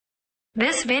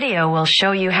This video will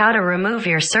show you how to remove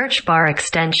your search bar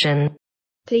extension.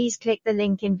 Please click the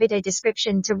link in video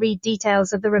description to read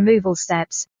details of the removal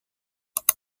steps.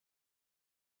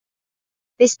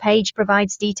 This page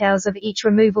provides details of each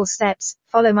removal steps.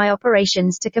 Follow my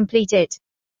operations to complete it.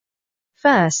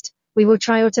 First, we will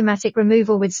try automatic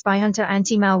removal with SpyHunter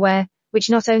anti-malware, which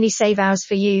not only save hours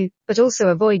for you, but also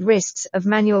avoid risks of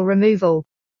manual removal.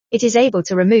 It is able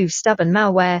to remove stubborn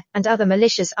malware and other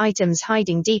malicious items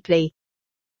hiding deeply.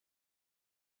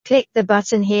 Click the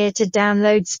button here to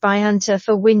download SpyHunter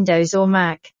for Windows or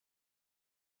Mac.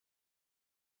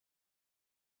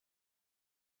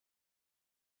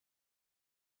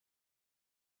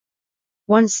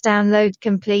 Once download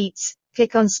completes,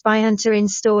 click on SpyHunter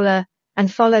Installer,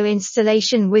 and follow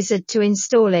Installation Wizard to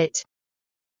install it.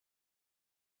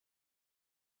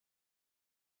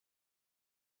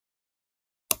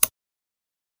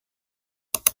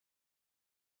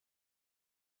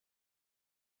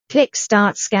 Click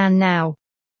Start Scan now.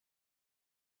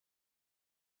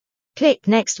 Click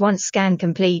Next once scan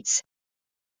completes.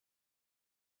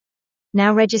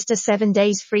 Now register 7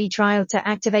 days free trial to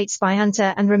activate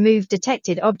SpyHunter and remove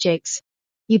detected objects.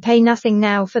 You pay nothing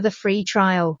now for the free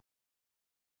trial.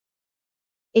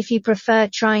 If you prefer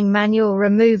trying manual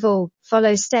removal,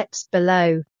 follow steps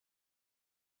below.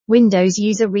 Windows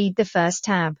user read the first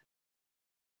tab.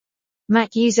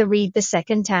 Mac user read the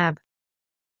second tab.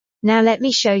 Now let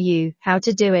me show you how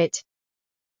to do it.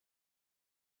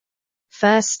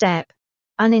 First step.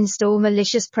 Uninstall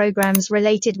malicious programs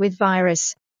related with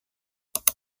virus.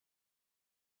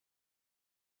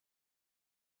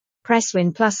 Press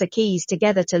Win plus A keys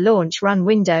together to launch Run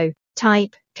window.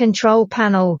 Type Control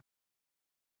Panel.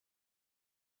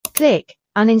 Click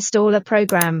Uninstall a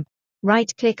program.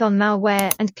 Right-click on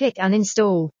malware and click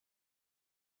Uninstall.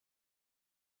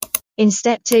 In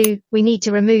step 2, we need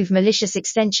to remove malicious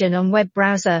extension on web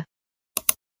browser.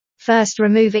 First,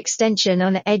 remove extension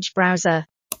on Edge browser.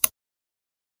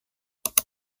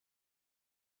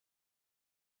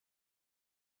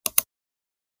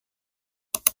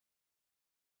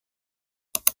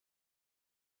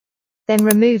 Then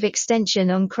remove extension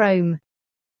on Chrome.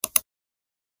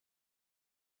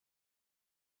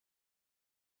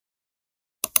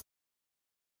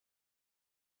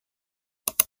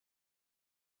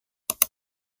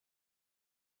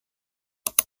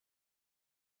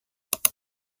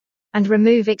 And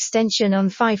remove extension on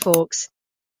Firefox.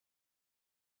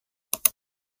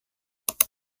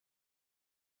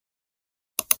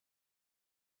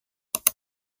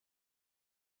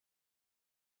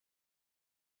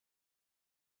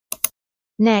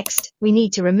 Next, we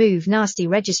need to remove nasty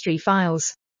registry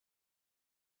files.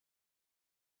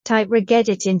 Type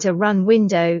regedit into Run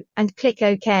window, and click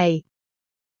OK.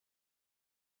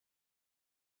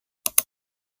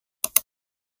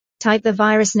 Type the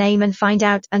virus name and find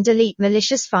out and delete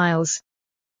malicious files.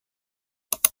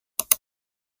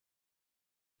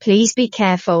 Please be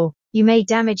careful. You may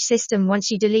damage system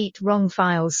once you delete wrong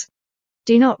files.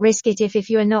 Do not risk it if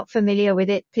you are not familiar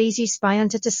with it. Please use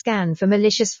SpyHunter to scan for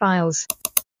malicious files.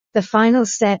 The final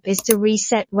step is to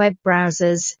reset web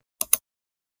browsers.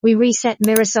 We reset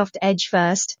Microsoft Edge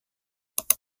first.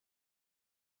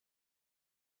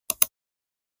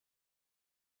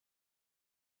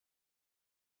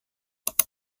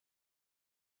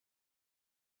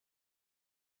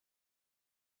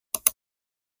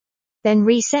 Then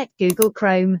reset Google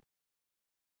Chrome.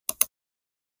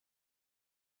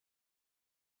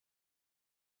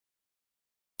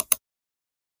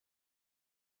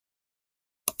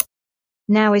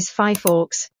 Now is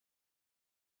Firefox.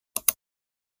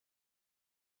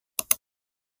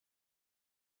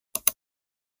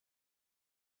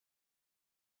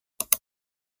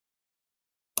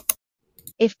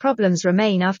 If problems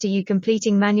remain after you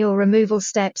completing manual removal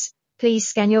steps, please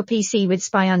scan your PC with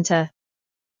SpyHunter.